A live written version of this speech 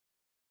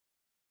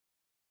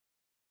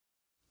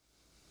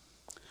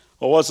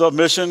Well, what's up,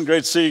 Mission?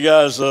 Great to see you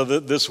guys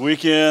this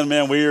weekend.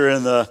 Man, we are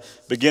in the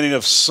beginning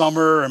of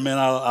summer. Man,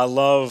 I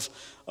love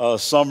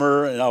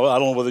summer. And I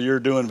don't know whether you're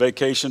doing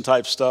vacation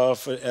type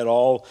stuff at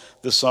all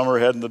this summer,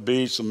 heading to the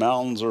beach, the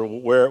mountains, or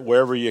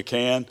wherever you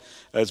can.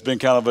 It's been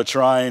kind of a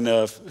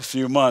trying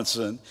few months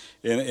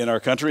in our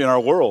country, in our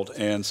world.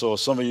 And so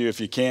some of you, if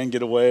you can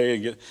get away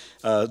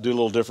and do a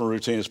little different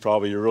routine, it's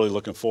probably you're really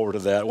looking forward to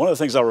that. One of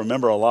the things I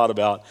remember a lot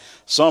about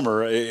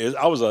summer is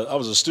I was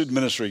a student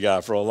ministry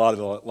guy for a lot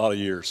of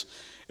years.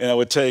 And I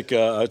would take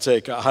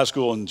high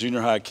school and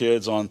junior high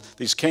kids on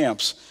these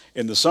camps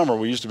in the summer.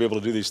 We used to be able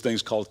to do these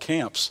things called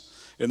camps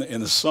in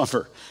the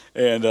summer.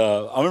 And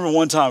I remember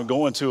one time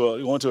going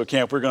to a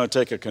camp. We were going to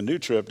take a canoe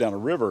trip down a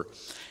river.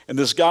 And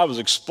this guy was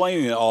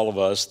explaining to all of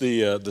us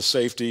the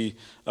safety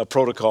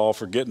protocol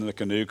for getting in the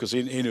canoe, because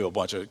he knew a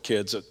bunch of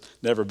kids that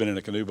never been in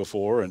a canoe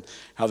before, and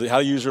how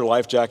to use your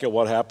life jacket,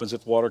 what happens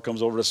if water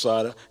comes over the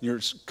side, and your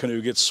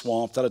canoe gets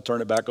swamped, how to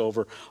turn it back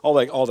over, all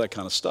that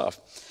kind of stuff.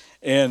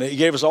 And he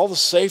gave us the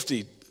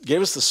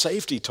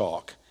safety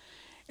talk.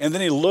 And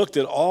then he looked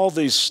at all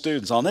these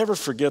students. I'll never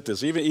forget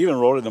this. Even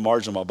wrote it in the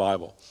margin of my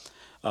Bible.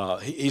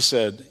 He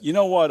said, "You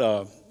know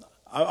what?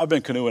 I've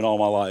been canoeing all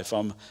my life.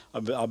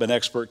 I've been an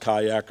expert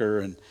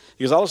kayaker." And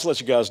he goes, "I'll just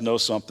let you guys know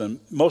something.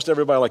 Most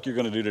everybody, like you're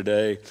going to do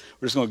today,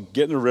 we're just going to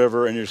get in the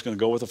river and you're just going to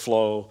go with the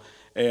flow.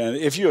 And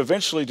if you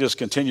eventually just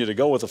continue to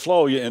go with the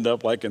flow, you end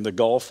up like in the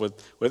Gulf with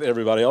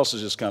everybody else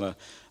is just kind of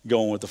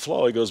going with the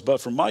flow." He goes, "But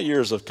from my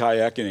years of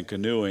kayaking and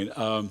canoeing,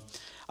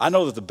 I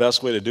know that the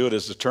best way to do it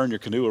is to turn your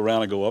canoe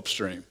around and go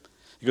upstream."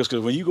 He goes,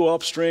 "Because when you go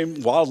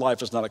upstream,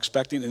 wildlife is not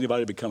expecting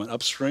anybody to be coming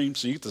upstream,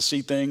 so you get to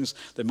see things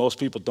that most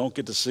people don't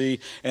get to see.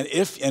 And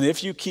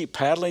if you keep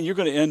paddling, you're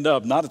going to end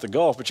up not at the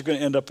Gulf, but you're going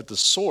to end up at the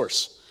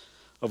source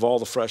of all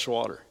the fresh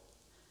water."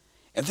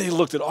 And then he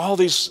looked at all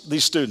these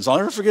students. I'll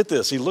never forget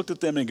this. He looked at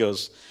them and he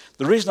goes,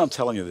 "The reason I'm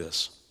telling you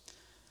this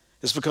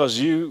is because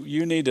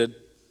you need to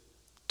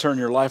turn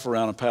your life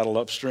around and paddle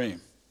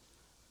upstream.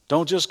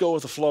 Don't just go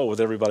with the flow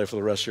with everybody for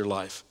the rest of your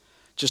life.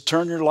 Just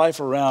turn your life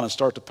around and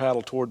start to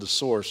paddle toward the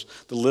source,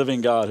 the living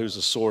God who's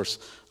the source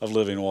of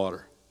living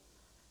water."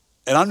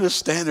 And I'm just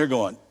standing there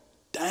going,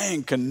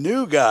 dang,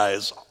 canoe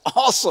guys,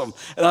 awesome.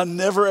 And I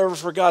never, ever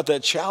forgot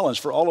that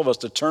challenge for all of us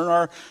to turn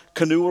our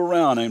canoe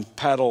around and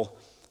paddle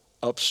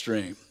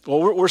upstream.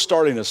 Well, we're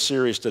starting a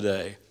series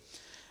today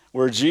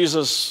where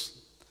Jesus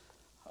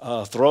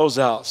throws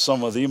out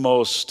some of the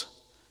most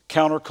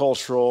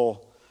countercultural,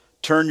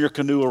 turn your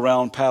canoe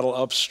around, paddle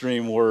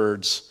upstream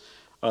words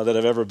that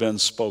have ever been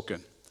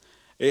spoken.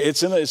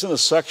 It's in a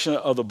section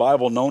of the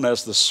Bible known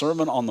as the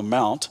Sermon on the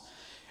Mount,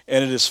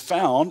 and it is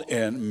found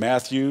in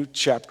Matthew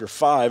chapter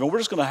 5. And we're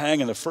just going to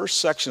hang in the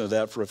first section of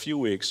that for a few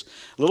weeks,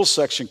 a little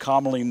section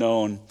commonly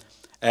known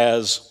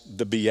as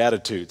the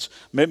Beatitudes.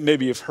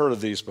 Maybe you've heard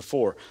of these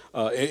before.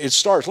 It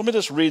starts, let me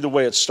just read the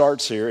way it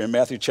starts here in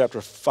Matthew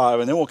chapter 5,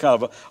 and then we'll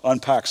kind of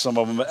unpack some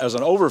of them as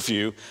an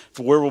overview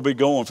for where we'll be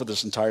going for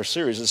this entire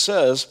series. It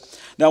says,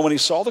 "Now when he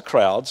saw the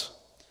crowds,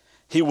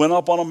 he went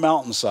up on a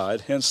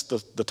mountainside," hence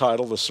the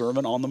title, the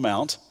Sermon on the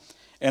Mount,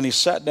 "and he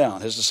sat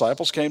down. His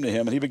disciples came to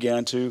him, and he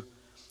began to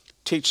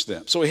teach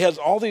them." So he had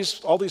all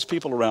these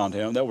people around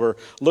him that were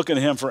looking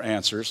to him for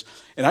answers.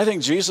 And I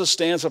think Jesus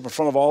stands up in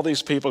front of all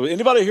these people.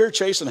 Anybody here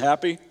chasing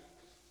happy?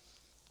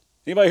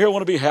 Anybody here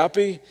want to be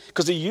happy?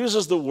 Because he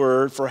uses the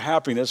word for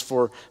happiness,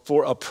 for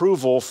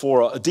approval,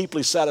 for a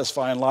deeply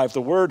satisfying life.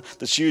 The word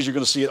that's used, you're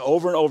going to see it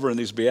over and over in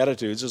these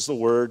Beatitudes, is the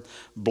word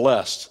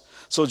blessed.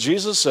 So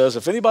Jesus says,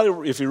 if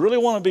you really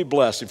want to be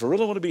blessed, if you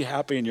really want to be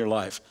happy in your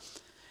life,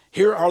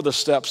 here are the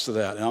steps to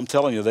that. And I'm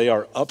telling you, they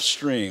are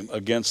upstream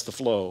against the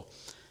flow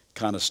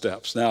kind of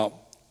steps. Now,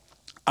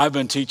 I've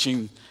been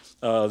teaching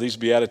these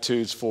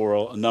Beatitudes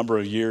for a number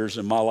of years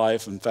in my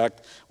life. In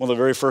fact, one of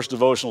the very first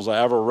devotionals I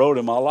ever wrote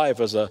in my life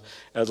as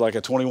like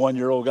a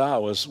 21-year-old guy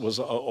was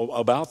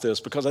about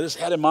this, because I just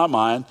had in my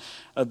mind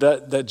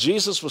that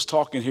Jesus was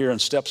talking here in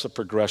steps of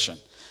progression.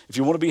 If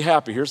you want to be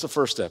happy, here's the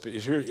first step.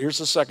 Here's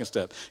the second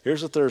step.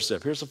 Here's the third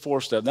step. Here's the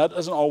fourth step. And that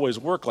doesn't always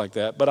work like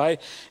that. But I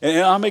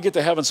may get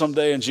to heaven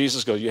someday, and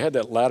Jesus goes, "You had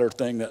that ladder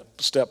thing, that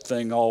step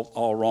thing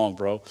all wrong,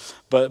 bro."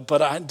 But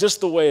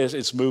just the way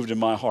it's moved in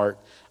my heart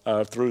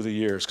through the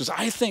years. Because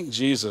I think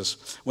Jesus,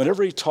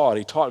 whenever he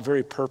taught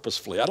very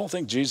purposefully. I don't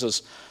think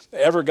Jesus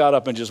ever got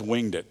up and just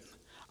winged it.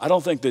 I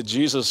don't think that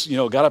Jesus,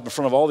 got up in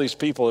front of all these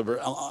people that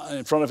were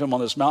in front of him on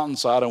this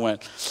mountainside and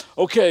went,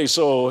 "Okay,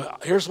 so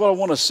here's what I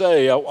want to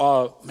say."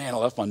 Man, I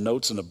left my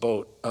notes in the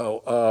boat.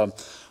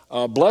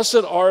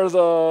 Blessed are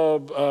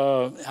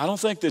the, I don't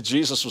think that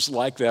Jesus was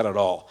like that at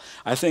all.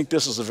 I think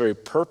this is a very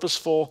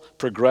purposeful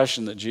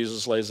progression that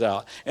Jesus lays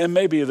out. And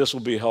maybe this will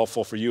be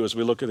helpful for you as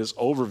we look at this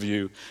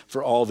overview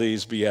for all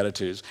these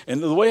Beatitudes.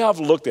 And the way I've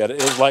looked at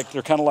it is like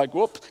they're kind of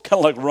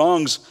like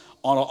rungs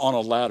on a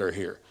ladder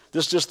here.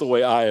 This is just the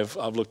way I've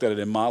looked at it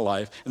in my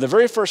life. And the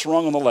very first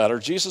rung on the ladder,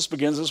 Jesus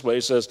begins this way.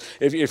 He says,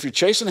 if you're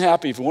chasing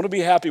happy, if you want to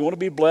be happy, you want to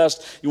be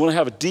blessed, you want to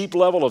have a deep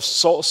level of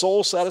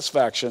soul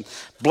satisfaction,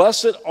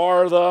 blessed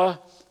are the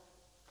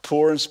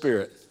poor in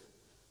spirit,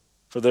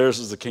 for theirs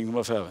is the kingdom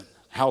of heaven.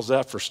 How's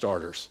that for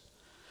starters?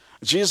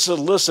 Jesus said,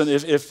 listen,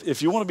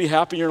 if you want to be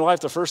happy in your life,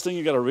 the first thing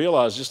you got to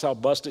realize is just how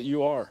busted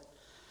you are.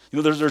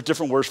 You know, there's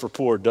different words for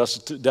poor: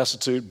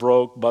 destitute,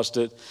 broke,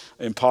 busted,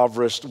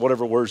 impoverished,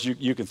 whatever words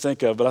you can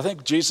think of. But I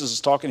think Jesus is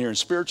talking here in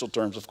spiritual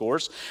terms, of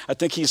course. I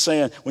think he's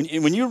saying,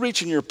 when you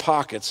reach in your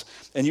pockets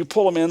and you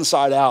pull them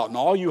inside out and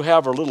all you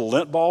have are little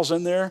lint balls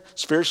in there,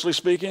 spiritually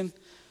speaking,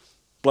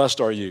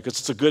 blessed are you, because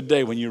it's a good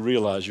day when you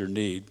realize your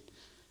need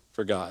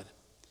for God.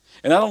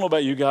 And I don't know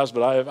about you guys,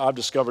 but I've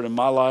discovered in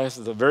my life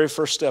that the very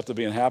first step to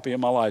being happy in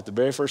my life, the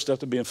very first step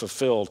to being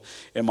fulfilled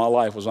in my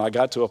life was when I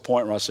got to a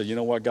point where I said, you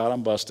know what, God,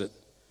 I'm busted.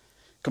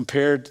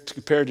 Compared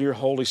to your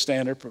holy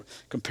standard,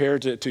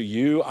 compared to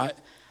you,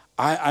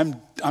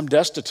 I'm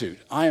destitute.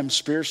 I am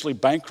spiritually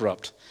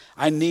bankrupt.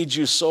 I need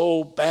you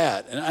so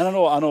bad. And I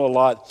know a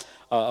lot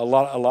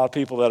of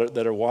people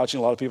that are watching,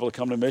 a lot of people that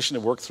come to mission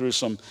have worked through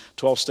some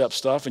 12-step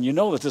stuff, and you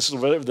know that this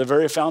is the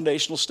very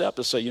foundational step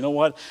to say, you know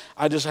what,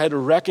 I just had to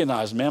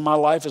recognize, man, my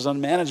life is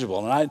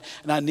unmanageable, and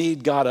I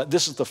need God.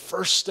 This is the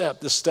first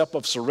step, this step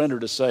of surrender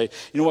to say,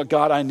 you know what,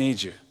 God, I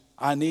need you.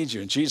 I need you.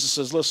 And Jesus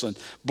says, listen,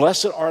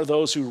 blessed are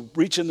those who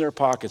reach in their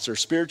pockets, their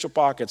spiritual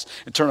pockets,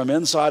 and turn them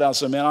inside out and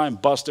say, man, I'm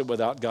busted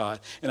without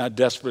God, and I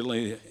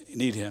desperately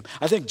need him.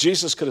 I think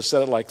Jesus could have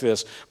said it like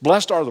this: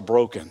 blessed are the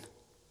broken.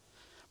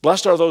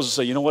 Blessed are those who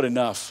say, you know what,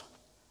 enough.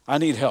 I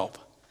need help.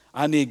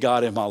 I need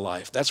God in my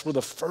life. That's where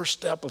the first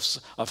step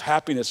of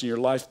happiness in your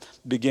life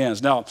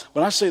begins. Now,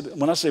 when I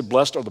say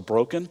blessed are the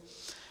broken,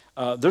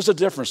 there's a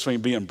difference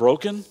between being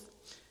broken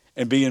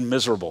and being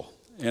miserable.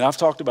 And I've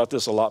talked about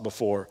this a lot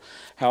before,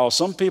 how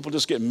some people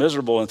just get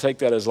miserable and take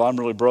that as, well, I'm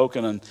really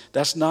broken, and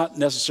that's not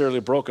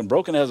necessarily broken.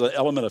 Broken has an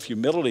element of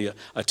humility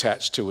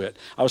attached to it.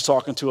 I was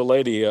talking to a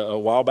lady a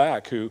while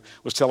back who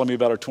was telling me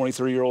about her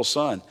 23-year-old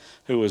son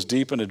who was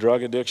deep into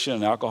drug addiction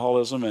and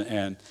alcoholism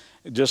and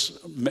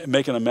just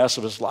making a mess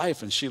of his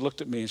life. And she looked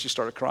at me and she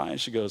started crying.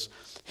 She goes,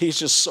 he's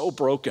just so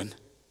broken.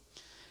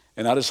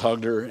 And I just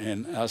hugged her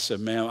and I said,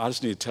 ma'am, I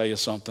just need to tell you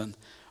something.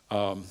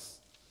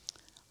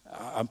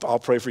 I'll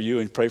pray for you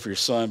and pray for your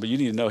son, but you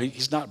need to know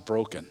he's not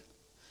broken.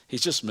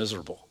 He's just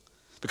miserable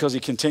because he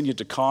continued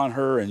to con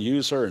her and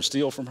use her and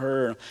steal from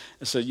her.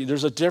 And so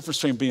there's a difference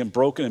between being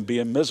broken and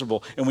being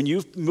miserable. And when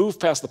you move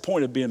past the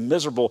point of being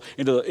miserable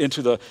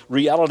into the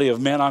reality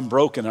of, man, I'm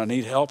broken, I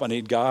need help, I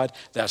need God,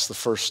 that's the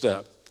first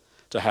step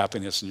to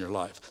happiness in your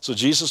life. So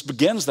Jesus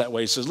begins that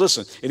way. He says,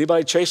 listen,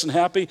 anybody chasing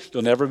happy,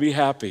 you'll never be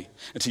happy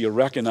until you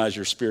recognize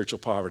your spiritual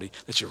poverty,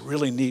 that you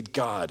really need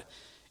God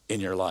in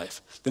your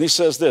life. Then he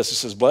says this, he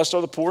says, blessed are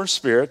the poor in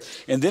spirit.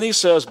 And then he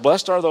says,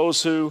 blessed are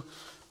those who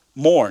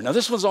mourn. Now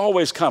this one's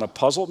always kind of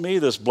puzzled me,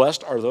 this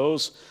blessed are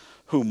those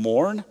who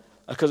mourn,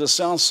 because it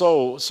sounds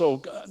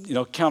so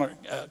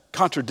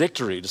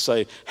contradictory to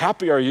say,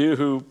 happy are you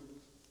who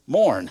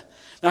mourn.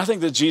 Now I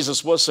think that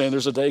Jesus was saying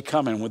there's a day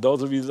coming when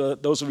those of you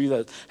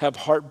that have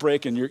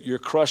heartbreak and you're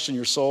crushed in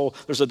your soul,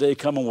 there's a day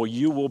coming where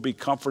you will be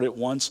comforted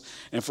once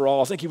and for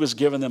all. I think he was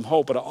giving them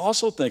hope. But I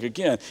also think,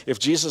 again, if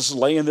Jesus is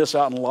laying this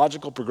out in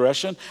logical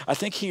progression, I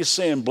think he's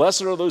saying,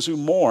 blessed are those who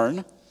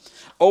mourn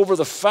over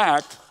the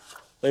fact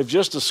they've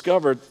just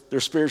discovered they're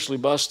spiritually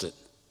busted.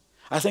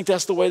 I think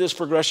that's the way this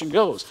progression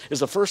goes,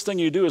 is the first thing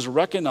you do is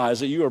recognize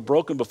that you are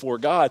broken before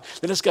God.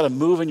 Then it's got to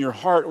move in your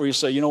heart where you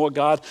say, you know what,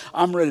 God,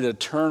 I'm ready to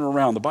turn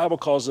around. The Bible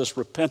calls this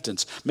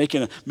repentance,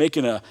 making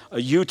a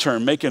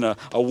U-turn, making a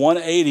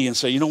 180 and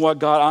say, you know what,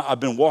 God, I've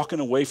been walking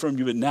away from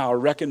you, but now I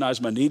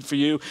recognize my need for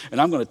you, and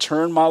I'm going to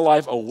turn my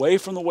life away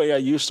from the way I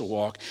used to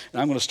walk,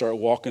 and I'm going to start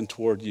walking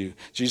toward you.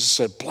 Jesus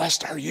said,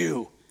 blessed are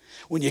you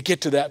when you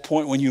get to that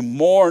point, when you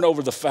mourn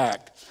over the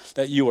fact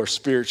that you are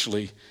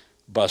spiritually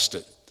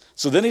busted.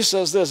 So then he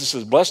says this, he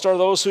says, blessed are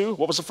those who,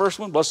 what was the first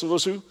one? Blessed are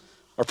those who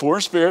are poor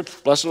in spirit.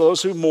 Blessed are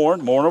those who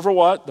mourn. Mourn over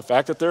what? The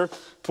fact that they're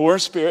poor in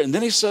spirit. And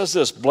then he says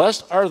this,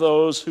 blessed are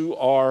those who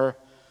are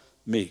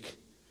meek.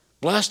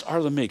 Blessed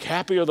are the meek.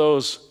 Happy are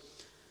those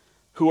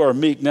who are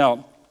meek.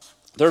 Now,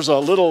 there's a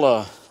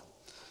little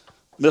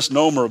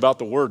misnomer about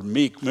the word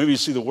meek. Maybe you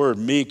see the word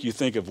meek, you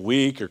think of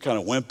weak or kind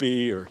of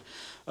wimpy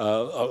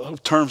or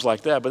terms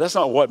like that. But that's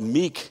not what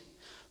meek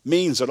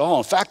means at all.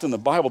 In fact, in the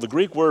Bible, the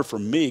Greek word for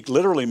meek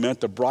literally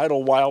meant to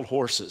bridle wild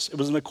horses. It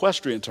was an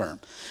equestrian term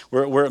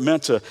where it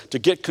meant to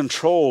get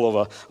control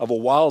of a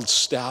wild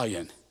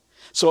stallion.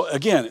 So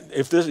again,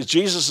 if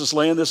Jesus is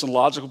laying this in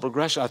logical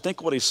progression, I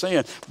think what he's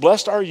saying,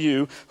 blessed are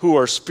you who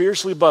are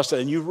spiritually busted,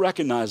 and you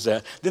recognize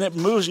that. Then it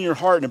moves in your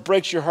heart and it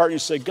breaks your heart and you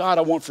say, God,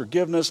 I want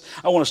forgiveness.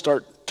 I want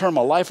to turn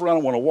my life around. I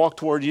want to walk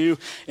toward you.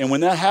 And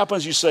when that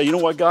happens, you say, you know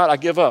what, God, I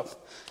give up.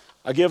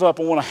 I give up.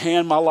 I want to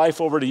hand my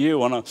life over to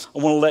you. I want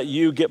to let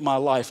you get my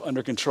life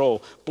under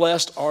control.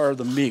 Blessed are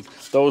the meek,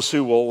 those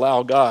who will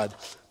allow God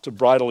to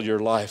bridle your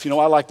life. You know,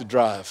 I like to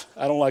drive.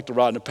 I don't like to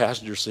ride in the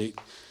passenger seat.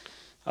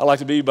 I like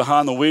to be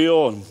behind the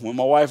wheel, and when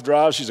my wife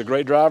drives, she's a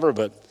great driver,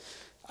 but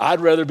I'd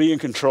rather be in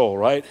control,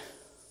 right?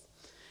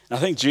 And I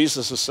think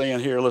Jesus is saying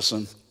here,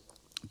 listen,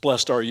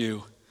 blessed are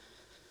you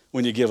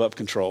when you give up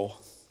control.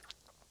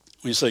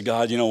 When you say,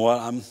 God, you know what,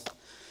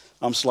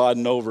 I'm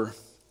sliding over.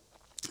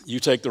 You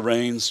take the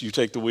reins, you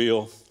take the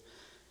wheel,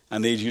 I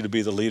need you to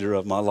be the leader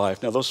of my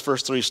life. Now, those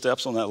first 3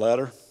 steps on that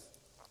ladder,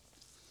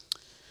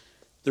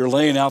 they're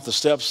laying out the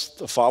steps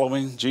of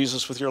following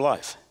Jesus with your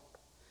life.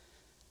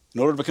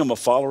 In order to become a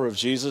follower of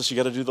Jesus, you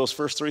got to do those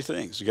first 3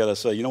 things. You got to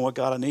say, you know what,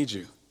 God, I need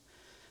you.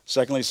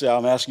 Secondly, say,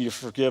 I'm asking you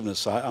for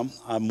forgiveness.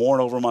 I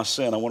mourn over my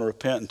sin. I want to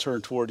repent and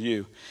turn toward you.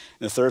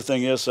 And the third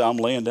thing is, I'm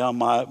laying down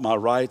my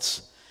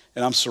rights,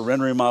 and I'm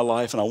surrendering my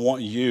life, and I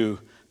want you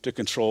to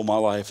control my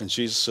life. And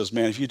Jesus says,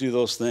 man, if you do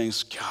those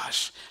things,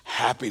 gosh,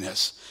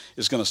 happiness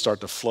is going to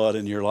start to flood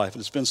in your life.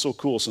 And it's been so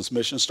cool since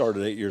mission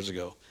started 8 years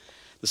ago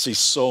to see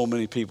so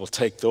many people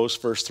take those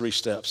first 3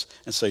 steps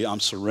and say, I'm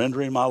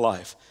surrendering my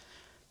life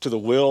to the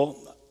will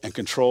and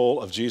control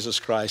of Jesus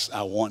Christ.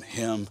 I want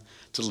him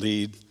to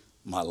lead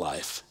my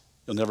life.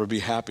 You'll never be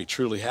happy,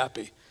 truly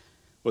happy,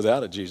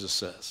 without it, Jesus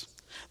says.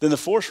 Then the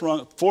fourth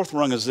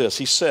rung is this.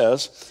 He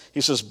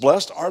says,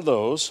 blessed are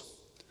those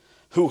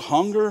who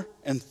hunger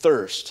and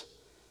thirst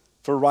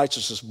for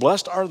righteousness.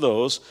 Blessed are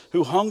those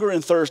who hunger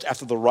and thirst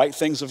after the right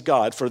things of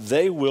God, for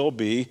they will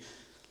be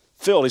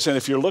filled. He's saying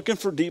if you're looking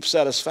for deep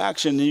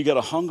satisfaction, then you got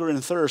to hunger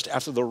and thirst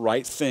after the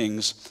right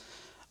things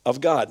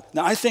of God.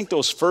 Now, I think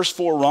those first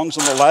 4 rungs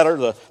on the ladder,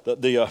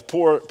 the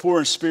poor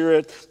in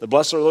spirit, the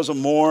blessed are those who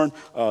mourn,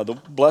 the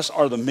blessed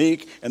are the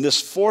meek, and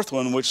this 4th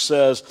one, which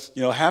says,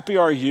 happy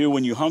are you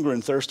when you hunger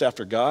and thirst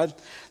after God.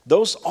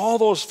 All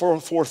those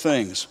four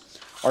things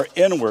are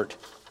inward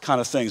kind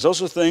of things.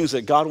 Those are things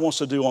that God wants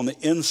to do on the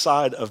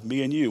inside of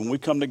me and you. When we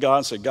come to God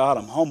and say, God,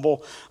 I'm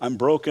humble, I'm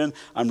broken,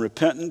 I'm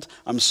repentant,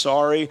 I'm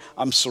sorry,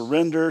 I'm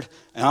surrendered,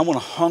 and I want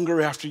to hunger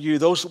after you.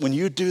 When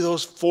you do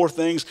those 4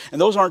 things, and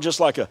those aren't just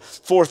like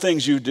 4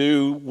 things you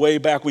do way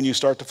back when you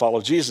start to follow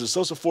Jesus.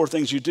 Those are 4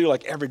 things you do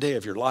like every day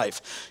of your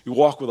life. You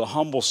walk with a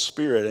humble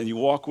spirit, and you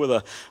walk with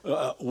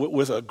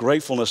a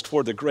gratefulness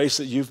toward the grace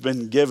that you've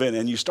been given,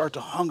 and you start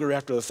to hunger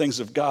after the things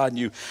of God,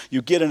 and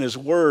you get in his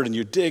word, and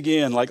you dig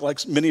in, like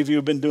many of you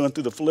have been doing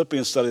through the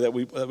Philippians study that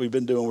we've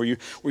been doing,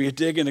 where you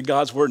dig into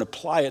God's word and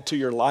apply it to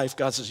your life.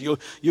 God says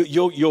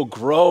you'll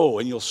grow,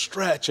 and you'll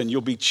stretch, and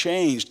you'll be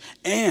changed,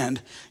 and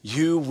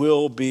you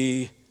will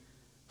be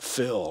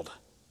filled.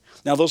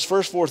 Now, those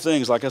first 4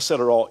 things, like I said,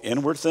 are all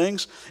inward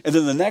things. And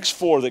then the next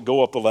 4 that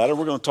go up the ladder,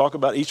 we're going to talk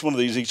about each one of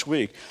these each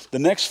week. The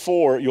next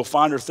 4 you'll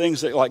find are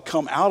things that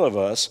come out of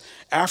us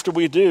after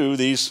we do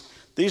these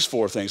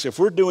 4 things. If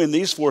we're doing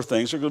these 4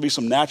 things, there are going to be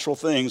some natural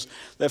things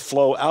that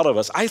flow out of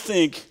us. I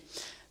think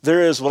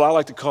there is what I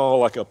like to call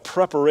like a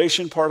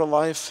preparation part of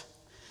life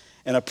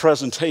and a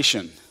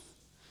presentation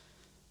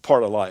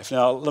part of life.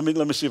 Now, let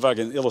me see if I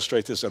can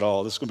illustrate this at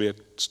all. This is going to be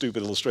a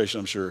stupid illustration,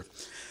 I'm sure.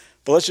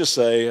 But let's just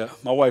say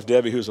my wife,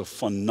 Debbie, who's a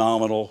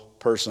phenomenal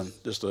person,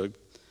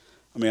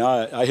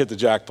 I hit the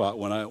jackpot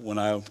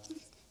when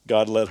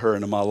God led her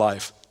into my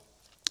life.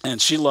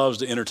 And she loves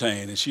to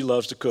entertain, and she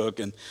loves to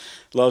cook, and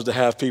loves to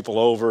have people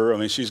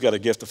over. She's got a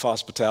gift of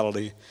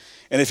hospitality.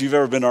 And if you've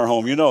ever been to our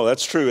home, you know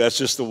that's true.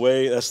 That's the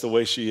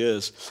way she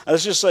is.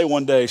 Let's just say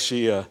one day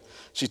she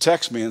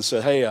texted me and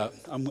said, hey,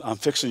 I'm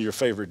fixing your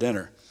favorite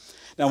dinner.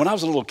 Now, when I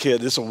was a little kid,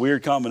 this is a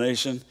weird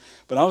combination,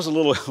 but I was a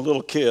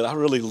little kid. I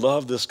really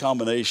loved this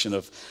combination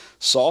of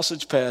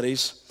sausage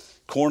patties,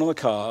 corn on the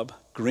cob,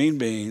 green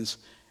beans,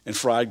 and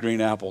fried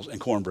green apples and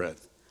cornbread.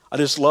 I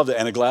just loved it,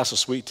 and a glass of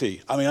sweet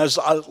tea. I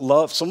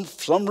love,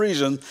 some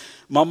reason,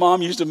 my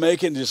mom used to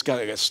make it and just kind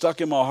of got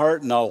stuck in my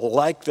heart, and I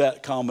like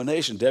that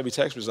combination. Debbie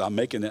texted me and said, I'm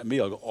making that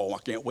meal. I go, oh, I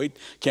can't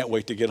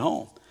wait to get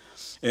home.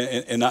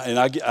 And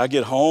I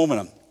get home,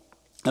 and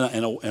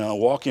I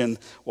walk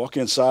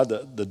inside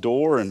the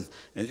door, and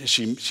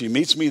she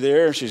meets me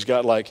there, and she's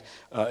got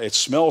it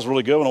smells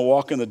really good when I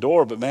walk in the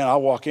door, but man, I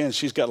walk in, and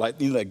she's got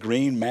that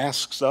green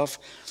mask stuff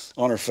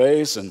on her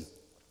face,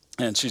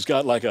 and she's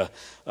got a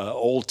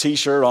old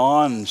T-shirt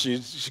on, and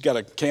she's got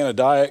a can of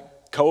Diet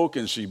Coke,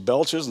 and she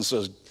belches and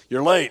says,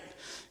 "You're late."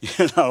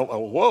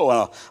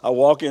 Whoa! I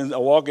walk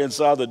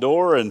inside the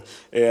door, and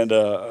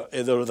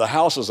the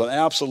house is an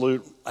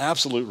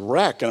absolute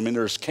wreck.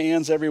 There's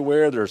cans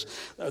everywhere. There's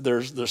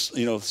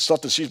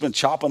stuff that she's been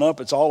chopping up.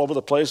 It's all over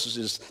the place. It's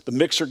just, the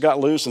mixer got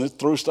loose and it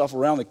threw stuff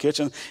around the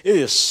kitchen. It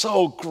is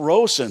so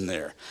gross in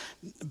there.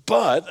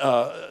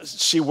 But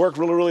she worked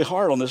really, really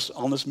hard on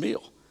this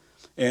meal.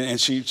 And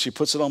she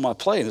puts it on my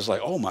plate. And it's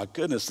like, oh my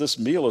goodness, this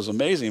meal is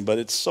amazing, but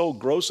it's so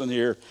gross in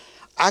here,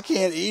 I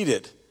can't eat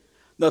it.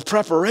 The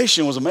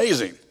preparation was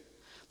amazing.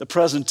 The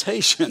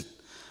presentation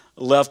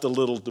left a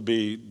little to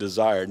be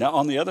desired. Now,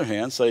 on the other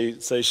hand,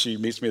 say she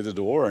meets me at the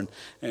door,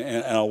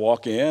 and I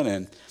walk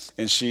in,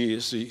 and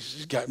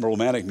she's got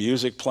romantic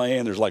music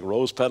playing. There's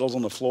rose petals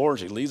on the floor.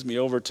 She leads me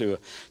over to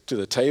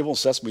the table,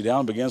 sets me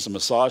down, begins to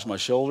massage my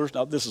shoulders.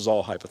 Now, this is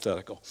all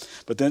hypothetical.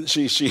 But then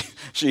she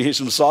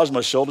massaged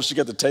my shoulders. She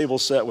got the table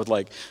set with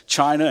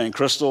china and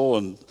crystal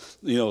and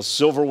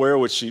silverware,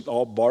 which she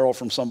all borrowed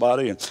from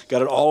somebody, and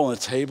got it all on the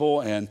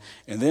table. And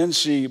then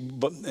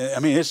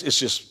it's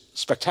just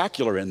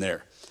spectacular in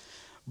there.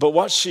 But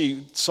what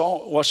she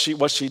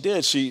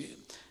did,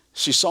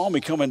 she saw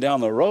me coming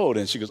down the road,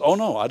 and she goes, oh,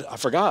 no, I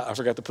forgot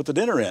to put the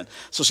dinner in.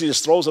 So she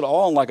just throws it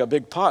all in like a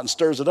big pot and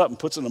stirs it up and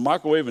puts it in the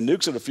microwave and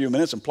nukes it a few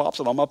minutes and plops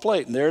it on my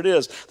plate. And there it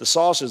is, the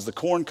sausages, the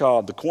corn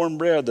cob, the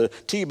cornbread, the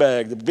tea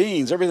bag, the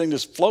beans, everything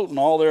just floating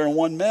all there in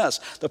one mess.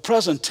 The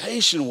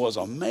presentation was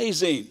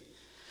amazing.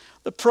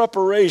 The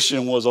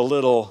preparation was a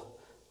little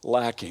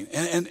lacking.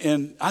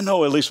 And I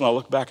know, at least when I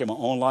look back at my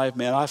own life,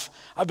 man,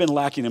 I've been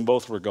lacking in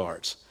both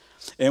regards.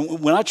 And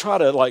when I try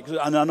to,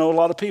 and I know a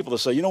lot of people that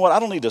say, you know what, I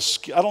don't need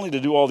to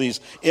do all these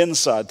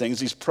inside things,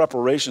 these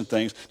preparation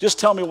things. Just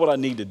tell me what I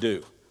need to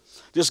do.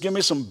 Just give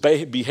me some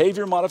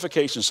behavior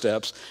modification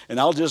steps,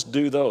 and I'll just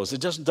do those. It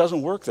just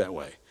doesn't work that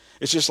way.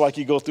 It's just like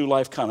you go through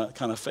life kind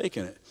of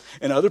faking it.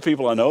 And other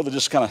people I know that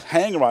just kind of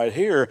hang right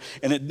here,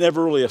 and it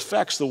never really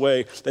affects the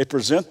way they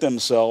present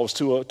themselves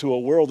to a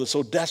world that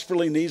so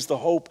desperately needs the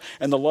hope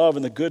and the love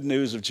and the good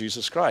news of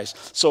Jesus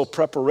Christ. So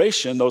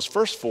preparation, those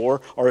first four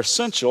are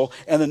essential,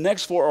 and the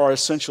next four are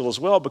essential as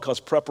well,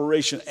 because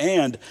preparation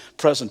and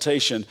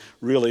presentation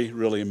really,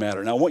 really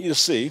matter. Now I want you to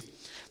see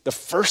the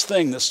first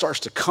thing that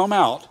starts to come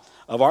out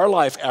of our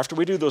life after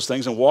we do those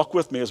things, and walk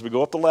with me as we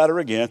go up the ladder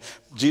again.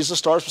 Jesus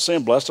starts with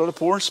saying, blessed are the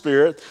poor in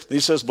spirit. Then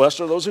he says,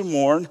 blessed are those who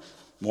mourn.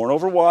 Mourn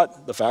over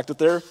what? The fact that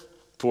they're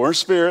poor in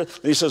spirit.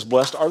 Then he says,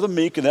 blessed are the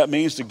meek, and that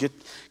means to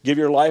give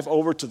your life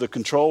over to the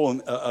control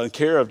and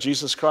care of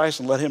Jesus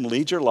Christ and let him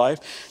lead your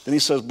life. Then he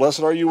says,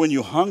 blessed are you when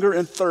you hunger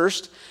and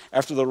thirst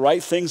after the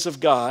right things of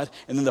God.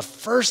 And then the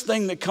first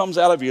thing that comes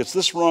out of you, it's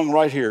this rung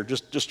right here.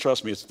 Just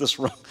trust me, it's this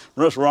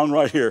rung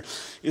right here.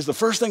 Is the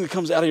first thing that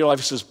comes out of your life.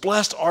 He says,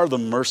 blessed are the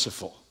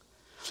merciful.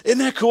 Isn't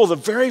that cool? The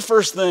very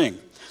first thing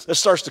that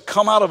starts to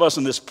come out of us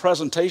in this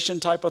presentation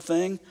type of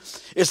thing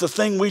is the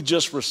thing we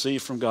just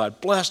received from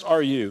God. Blessed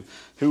are you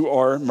who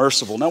are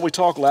merciful. Now, we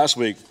talked last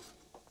week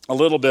a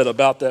little bit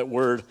about that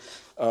word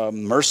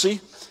mercy,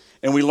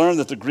 and we learned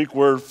that the Greek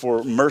word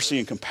for mercy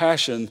and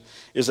compassion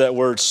is that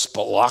word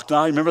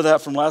spalachna. Remember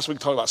that from last week?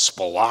 Talk about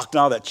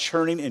spalachna, that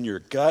churning in your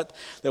gut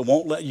that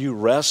won't let you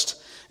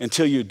rest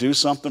until you do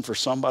something for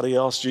somebody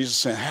else. Jesus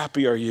saying,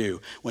 happy are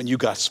you when you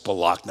got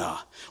spalachna,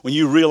 when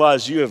you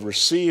realize you have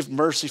received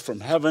mercy from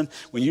heaven,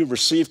 when you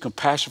receive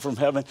compassion from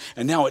heaven,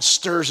 and now it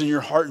stirs in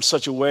your heart in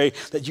such a way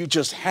that you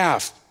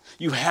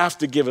have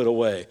to give it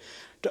away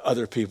to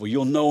other people.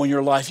 You'll know in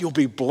your life, you'll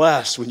be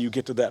blessed when you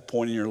get to that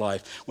point in your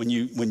life, when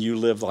you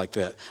live like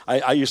that.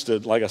 I used to,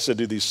 like I said,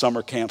 do these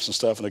summer camps and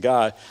stuff, and a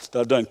guy that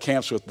I've done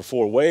camps with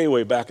before,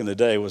 way back in the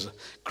day, was a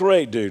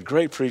great dude,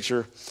 great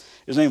preacher.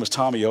 His name was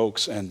Tommy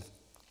Oakes, and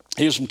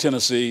he was from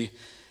Tennessee,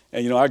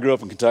 and I grew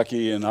up in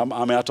Kentucky, and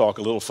I talk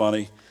a little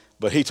funny,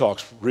 but he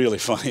talks really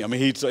funny. I mean,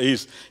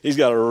 he's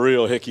got a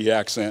real hickey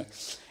accent,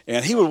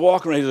 and he would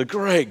walk around. He's a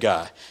great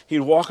guy.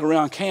 He'd walk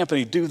around camp, and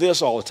he'd do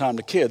this all the time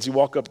to kids. He'd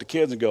walk up to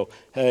kids and go,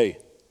 hey,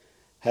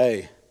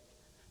 hey,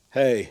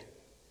 hey,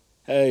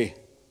 hey,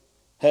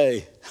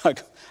 hey. I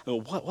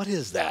go, what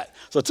is that?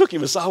 So I took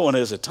him aside one day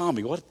and said,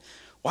 Tommy,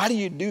 why do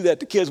you do that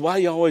to kids? Why are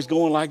you always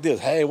going like this?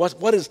 Hey, what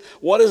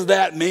does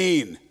that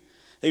mean?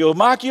 He goes,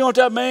 Mike, you know what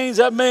that means?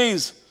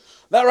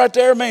 That right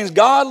there means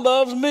God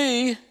loves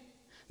me.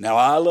 Now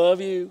I love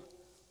you.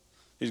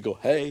 He'd go,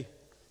 hey,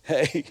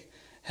 hey,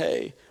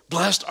 hey.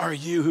 Blessed are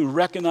you who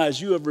recognize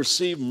you have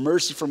received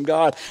mercy from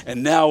God,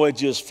 and now it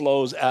just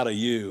flows out of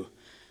you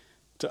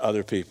to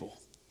other people.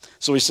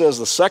 So he says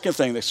the second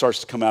thing that starts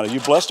to come out of you,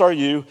 blessed are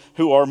you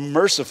who are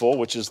merciful,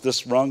 which is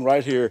this rung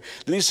right here.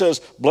 Then he says,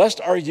 blessed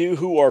are you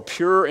who are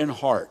pure in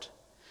heart.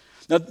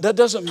 Now that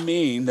doesn't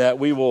mean that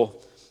we will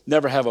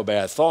never have a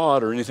bad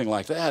thought or anything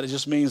like that. It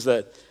just means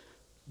that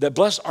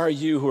blessed are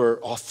you who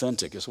are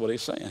authentic, is what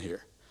he's saying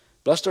here.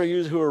 Blessed are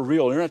you who are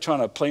real. You're not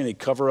trying to play any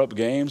cover-up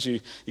games. You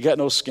got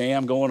no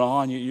scam going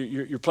on.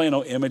 You're playing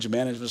no image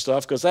management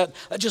stuff, because that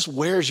just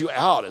wears you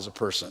out as a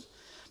person.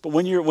 But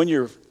when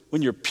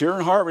you're pure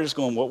in heart, we're just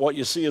going, what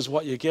you see is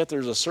what you get.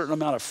 There's a certain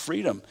amount of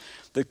freedom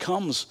that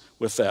comes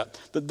with that.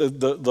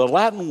 The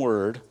Latin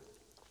word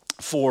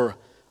for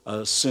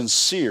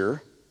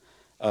sincere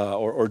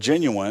or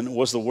genuine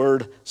was the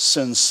word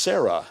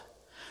sincera.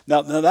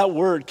 Now that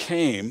word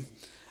came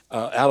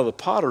out of the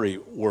pottery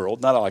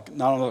world. Not I'm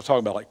not talking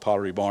about like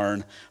Pottery Barn.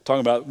 I'm talking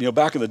about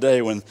back in the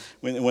day when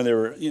there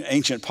were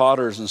ancient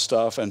potters and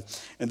stuff, and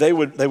they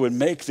would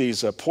make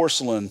these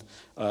porcelain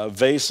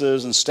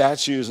vases and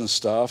statues and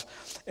stuff.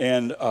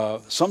 And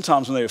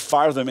sometimes when they would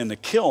fire them in the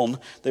kiln,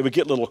 they would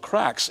get little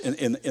cracks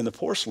in the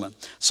porcelain.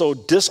 So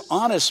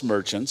dishonest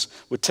merchants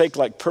would take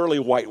like pearly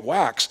white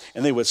wax,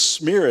 and they would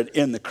smear it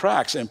in the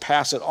cracks and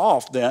pass it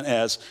off then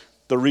as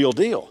the real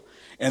deal.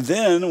 And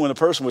then when a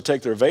person would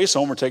take their vase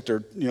home or take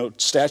their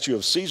statue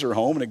of Caesar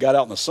home, and it got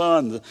out in the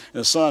sun, and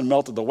the sun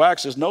melted the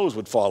wax, his nose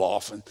would fall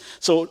off. And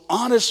so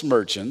honest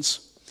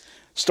merchants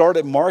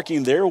started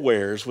marking their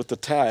wares with the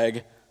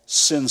tag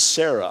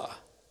sincera,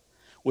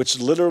 which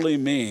literally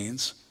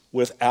means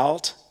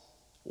without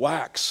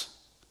wax.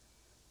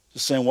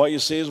 Just saying what you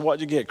see is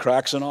what you get,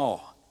 cracks and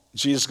all.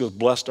 Jesus goes,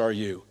 blessed are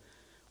you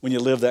when you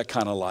live that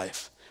kind of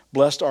life.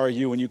 Blessed are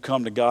you when you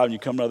come to God and you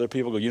come to other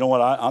people. Go, you know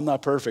what, I'm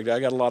not perfect. I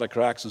got a lot of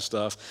cracks and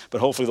stuff,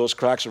 but hopefully those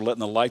cracks are letting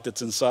the light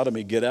that's inside of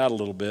me get out a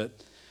little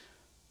bit.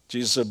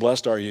 Jesus said,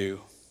 blessed are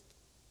you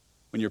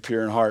when you're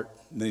pure in heart.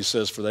 And then he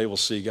says, for they will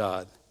see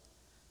God.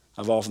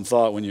 I've often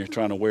thought when you're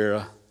trying to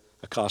wear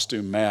a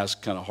costume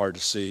mask, kind of hard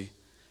to see.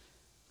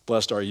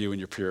 Blessed are you when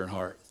you're pure in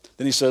heart.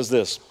 Then he says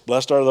this,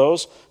 blessed are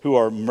those who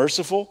are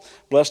merciful.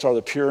 Blessed are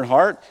the pure in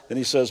heart. Then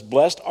he says,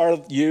 blessed are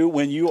you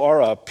when you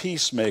are a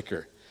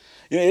peacemaker.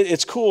 You know,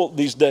 it's cool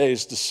these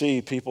days to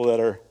see people that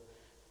are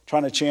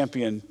trying to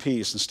champion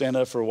peace and stand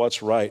up for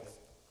what's right.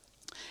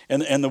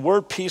 And the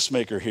word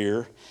peacemaker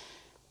here,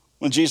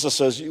 when Jesus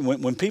says,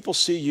 when people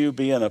see you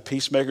being a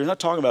peacemaker, he's not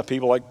talking about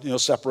people like,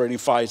 separating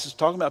fights. He's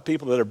talking about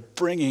people that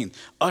are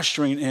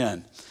ushering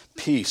in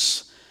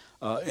peace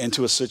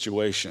into a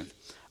situation.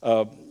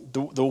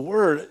 The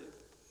word,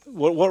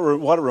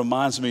 what it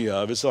reminds me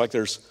of, is like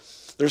there's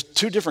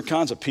two different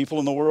kinds of people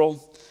in the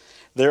world.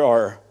 There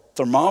are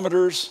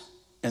thermometers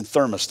and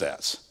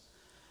thermostats.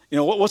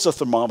 What's a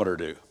thermometer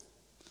do?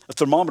 A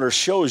thermometer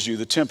shows you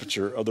the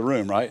temperature of the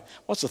room, right?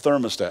 What's a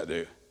thermostat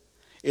do?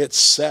 It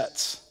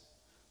sets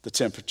the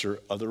temperature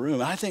of the room.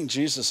 And I think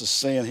Jesus is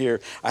saying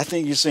here,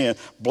 he's saying,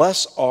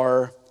 blessed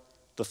are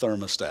the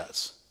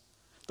thermostats.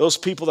 Those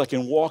people that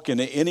can walk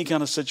into any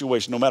kind of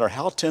situation, no matter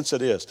how tense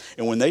it is.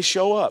 And when they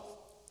show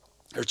up,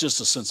 there's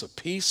just a sense of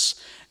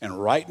peace and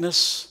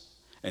rightness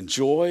and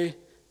joy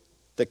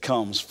that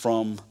comes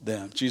from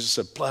them. Jesus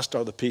said, blessed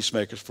are the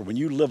peacemakers, for when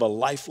you live a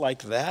life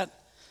like that,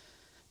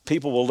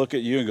 people will look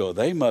at you and go,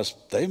 they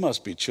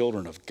must be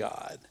children of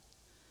God.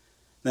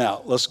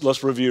 Now,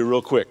 let's review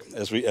real quick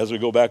as we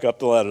go back up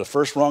the ladder. The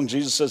first rung,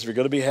 Jesus says, if you're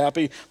going to be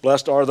happy,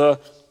 blessed are the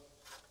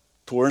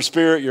poor in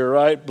spirit, you're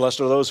right.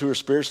 Blessed are those who are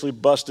spiritually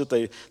busted.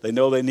 They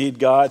know they need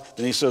God.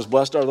 Then he says,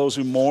 blessed are those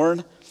who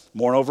mourn.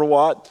 Mourn over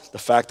what? The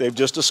fact they've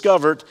just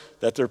discovered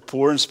that they're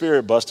poor in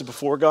spirit, busted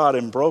before God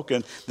and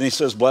broken. Then he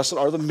says, blessed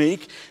are the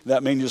meek.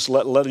 That means just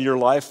letting your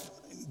life,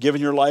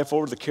 giving your life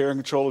over to the care and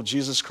control of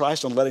Jesus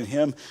Christ and letting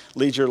him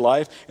lead your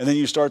life. And then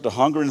you start to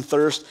hunger and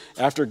thirst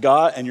after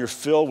God, and you're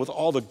filled with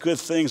all the good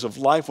things of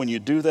life when you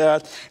do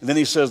that. And then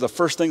he says the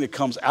first thing that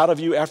comes out of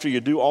you after you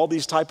do all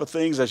these type of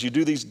things, as you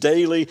do these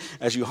daily,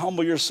 as you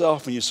humble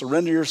yourself and you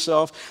surrender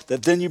yourself,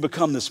 that then you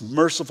become this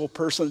merciful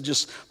person that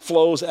just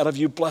flows out of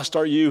you. Blessed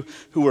are you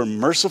who are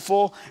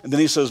merciful. And then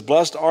he says,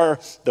 blessed are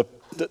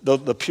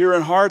the pure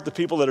in heart, the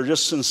people that are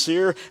just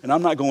sincere, and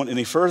I'm not going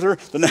any further.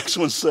 The next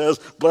one says,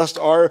 blessed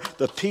are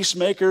the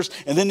peacemakers.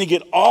 And then you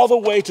get all the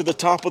way to the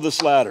top of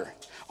this ladder.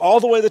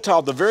 All the way to the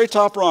top, the very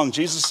top rung,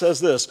 Jesus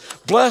says this,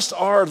 blessed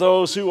are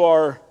those who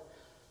are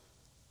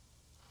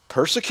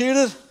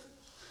persecuted.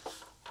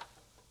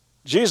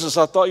 Jesus,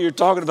 I thought you were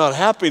talking about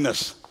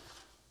happiness.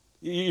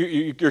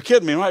 You're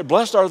kidding me, right?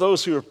 Blessed are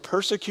those who are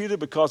persecuted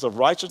because of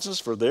righteousness,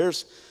 for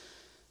theirs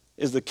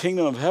is the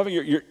kingdom of heaven.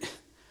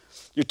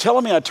 You're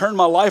telling me I turned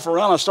my life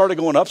around, I started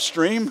going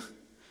upstream,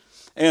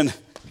 and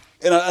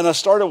I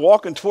started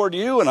walking toward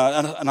you, and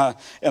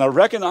I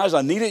recognized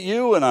I needed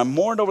you, and I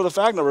mourned over the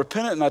fact, and I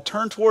repented, and I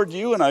turned toward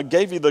you, and I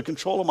gave you the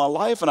control of my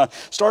life, and I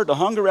started to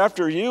hunger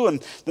after you,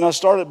 and then I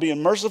started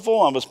being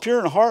merciful. I was pure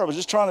in heart. I was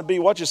just trying to be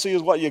what you see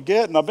is what you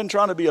get, and I've been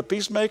trying to be a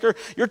peacemaker.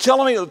 You're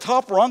telling me the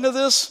top rung of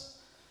this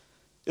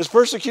is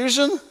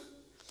persecution?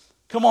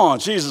 Come on,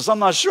 Jesus, I'm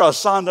not sure I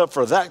signed up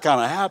for that kind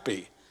of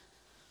happy.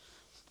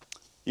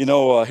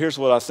 Here's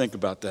what I think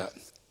about that.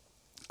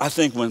 I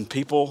think when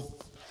people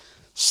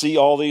see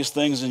all these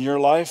things in your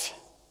life,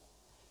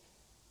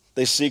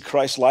 they see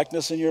Christ's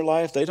likeness in your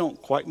life, they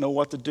don't quite know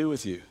what to do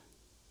with you.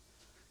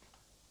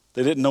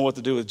 They didn't know what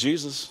to do with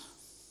Jesus.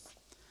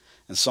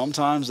 And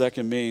sometimes that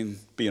can mean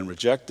being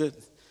rejected.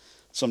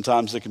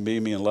 Sometimes it can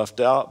mean being left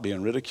out,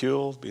 being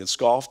ridiculed, being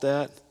scoffed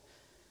at,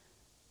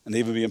 and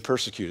even being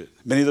persecuted.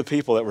 Many of the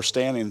people that were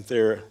standing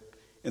there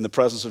in the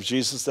presence of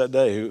Jesus that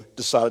day who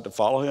decided to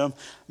follow him,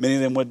 many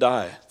of them would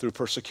die through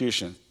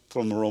persecution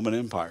from the Roman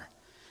Empire.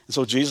 And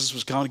so Jesus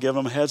was kind of giving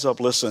them a heads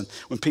up. Listen,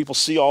 when people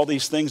see all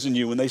these things in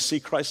you, when they see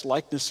Christ's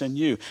likeness in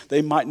you,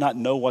 they might not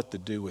know what to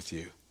do with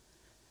you.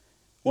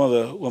 One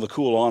of the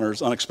cool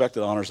honors,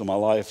 unexpected honors of my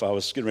life, I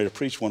was getting ready to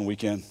preach one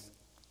weekend,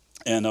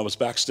 and I was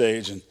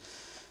backstage and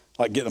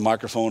like getting a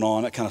microphone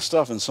on, that kind of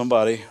stuff, and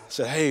somebody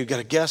said, hey, you've got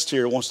a guest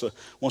here who wants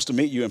to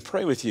meet you and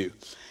pray with you.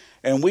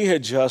 And we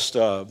had just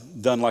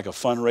done like a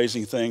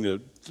fundraising thing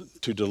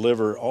to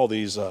deliver all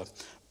these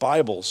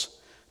Bibles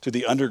to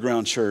the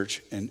underground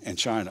church in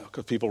China,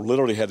 because people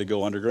literally had to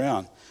go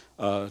underground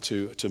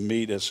to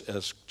meet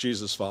as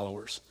Jesus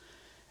followers.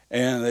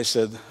 And they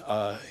said,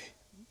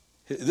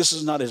 this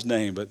is not his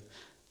name, but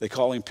they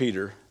call him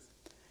Peter.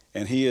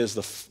 And he is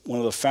one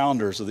of the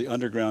founders of the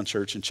underground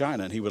church in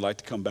China, and he would like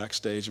to come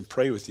backstage and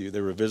pray with you.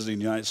 They were visiting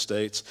the United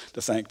States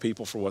to thank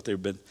people for what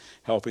they've been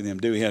helping them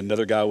do. He had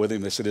another guy with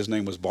him. They said his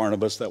name was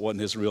Barnabas. That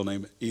wasn't his real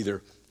name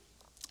either.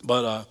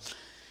 But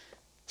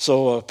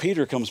so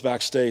Peter comes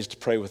backstage to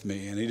pray with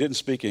me, and he didn't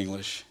speak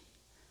English,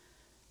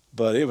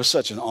 but it was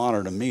such an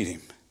honor to meet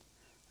him,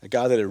 a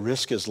guy that had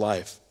risked his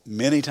life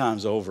many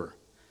times over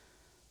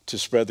to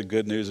spread the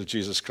good news of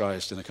Jesus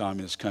Christ in a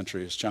communist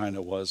country as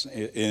China was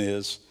and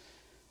is.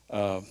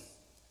 But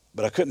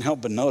I couldn't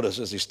help but notice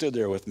as he stood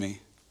there with me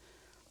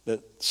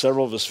that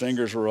several of his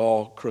fingers were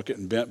all crooked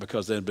and bent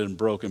because they had been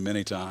broken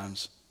many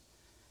times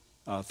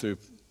through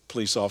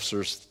police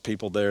officers,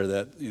 people there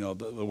that,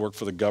 that work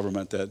for the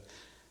government that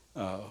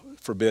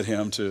forbid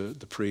him to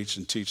preach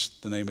and teach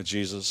the name of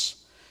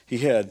Jesus. He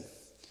had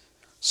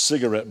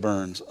cigarette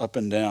burns up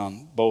and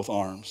down both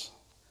arms.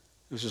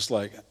 It was just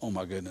like, oh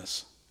my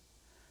goodness.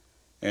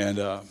 And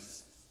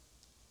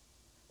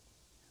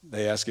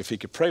they asked if he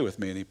could pray with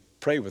me, and he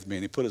prayed with me,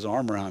 and he put his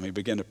arm around me,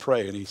 began to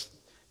pray, and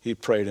he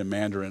prayed in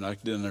Mandarin. I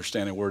didn't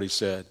understand a word he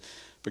said,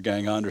 but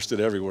gang, I understood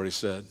every word he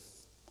said.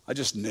 I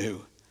just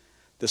knew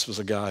this was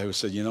a guy who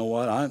said, you know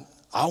what, I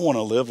want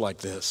to live like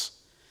this.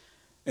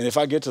 And if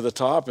I get to the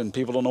top and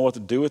people don't know what to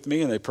do with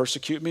me and they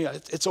persecute me,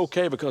 it's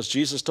okay, because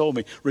Jesus told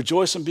me,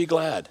 rejoice and be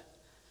glad,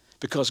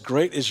 because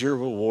great is your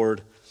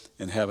reward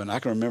in heaven. I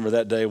can remember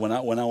that day when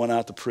I went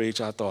out to preach,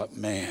 I thought,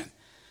 man,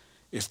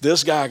 if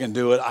this guy can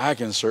do it, I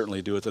can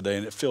certainly do it today.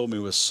 And it filled me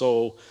with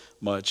so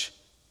much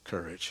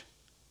courage.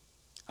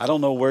 I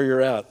don't know where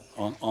you're at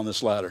on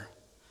this ladder.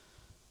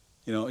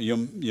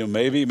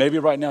 Maybe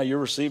right now you're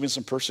receiving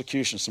some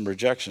persecution, some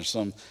rejection,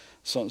 some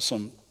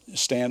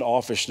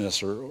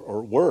standoffishness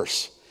or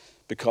worse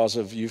because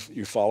of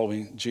you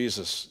following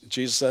Jesus.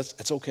 Jesus,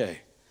 it's okay.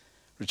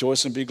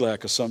 Rejoice and be glad,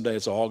 because someday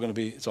it's all going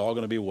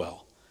to be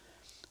well.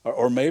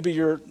 Or maybe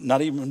you're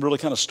not even really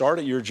kind of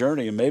started your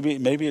journey, and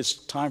maybe it's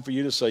time for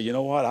you to say, you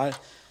know what,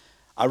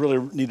 I really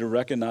need to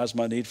recognize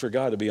my need for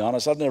God. To be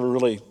honest, I've never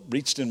really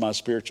reached in my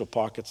spiritual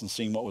pockets and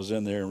seen what was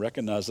in there and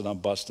recognized that I'm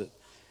busted.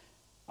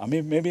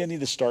 Maybe I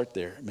need to start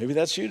there. Maybe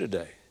that's you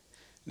today.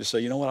 To say,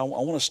 you know what, I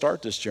want to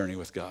start this journey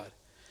with God.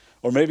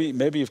 Or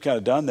maybe you've kind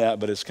of done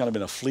that, but it's kind of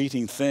been a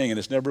fleeting thing, and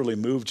it's never really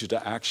moved you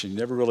to action. You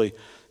never really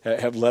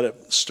have let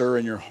it stir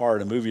in your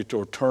heart and move you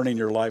toward turning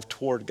your life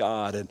toward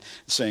God and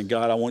saying,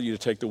 God, I want you to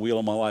take the wheel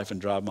of my life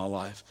and drive my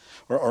life.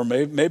 Or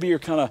maybe you're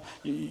kind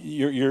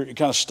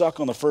of stuck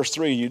on the first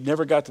three. You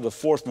never got to the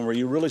fourth one where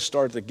you really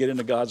started to get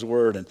into God's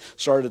word and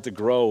started to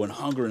grow and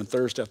hunger and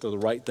thirst after the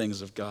right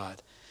things of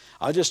God.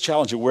 I just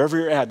challenge you, wherever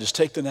you're at, just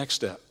take the next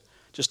step.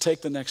 Just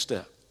take the next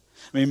step.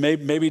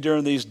 Maybe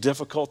during these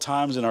difficult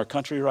times in our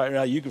country right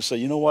now, you can say,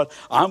 you know what,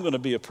 I'm going to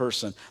be a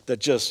person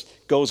that just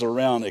goes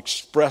around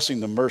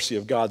expressing the mercy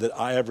of God that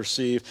I have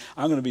received.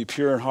 I'm going to be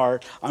pure in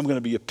heart. I'm going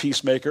to be a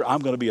peacemaker. I'm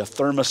going to be a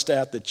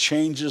thermostat that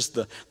changes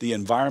the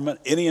environment,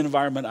 any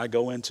environment I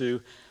go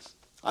into.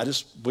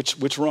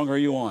 Which rung are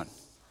you on?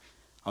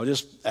 I'll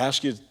just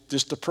ask you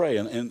just to pray.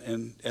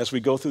 And as we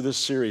go through this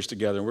series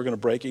together, and we're going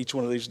to break each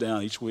one of these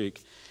down each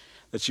week,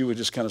 that you would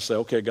just kind of say,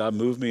 okay, God,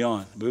 move me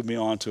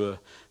on to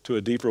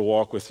a deeper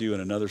walk with you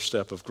and another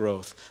step of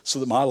growth,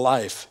 so that my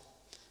life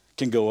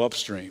can go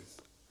upstream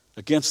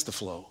against the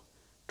flow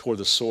toward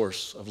the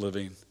source of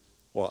living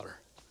water.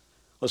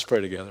 Let's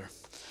pray together.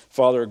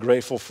 Father, I'm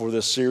grateful for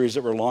this series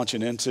that we're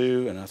launching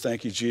into, and I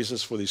thank you,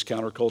 Jesus, for these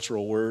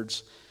countercultural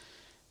words.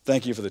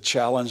 Thank you for the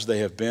challenge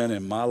they have been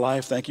in my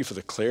life. Thank you for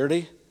the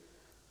clarity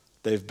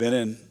they've been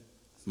in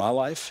my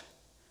life.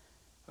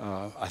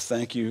 I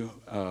thank you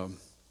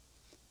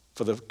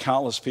for the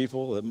countless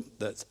people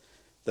that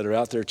are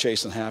out there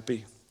chasing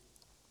happy,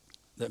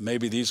 that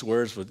maybe these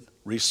words would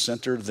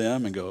recenter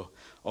them and go,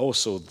 oh,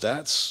 so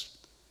that's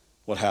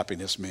what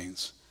happiness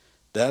means.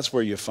 That's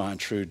where you find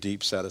true,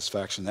 deep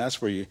satisfaction.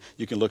 That's where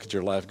you can look at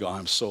your life and go,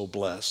 I'm so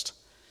blessed.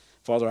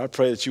 Father, I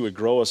pray that you would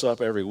grow us up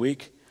every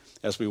week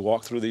as we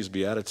walk through these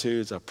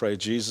Beatitudes. I pray,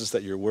 Jesus,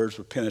 that your words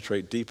would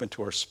penetrate deep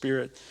into our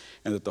spirit,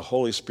 and that the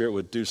Holy Spirit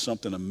would do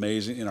something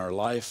amazing in our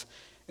life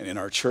and in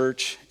our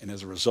church, and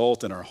as a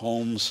result in our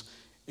homes,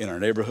 in our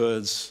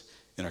neighborhoods,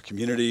 in our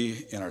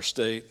community, in our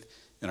state,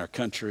 in our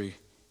country,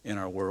 in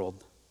our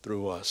world,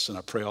 through us. And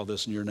I pray all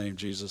this in your name,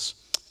 Jesus.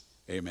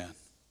 Amen.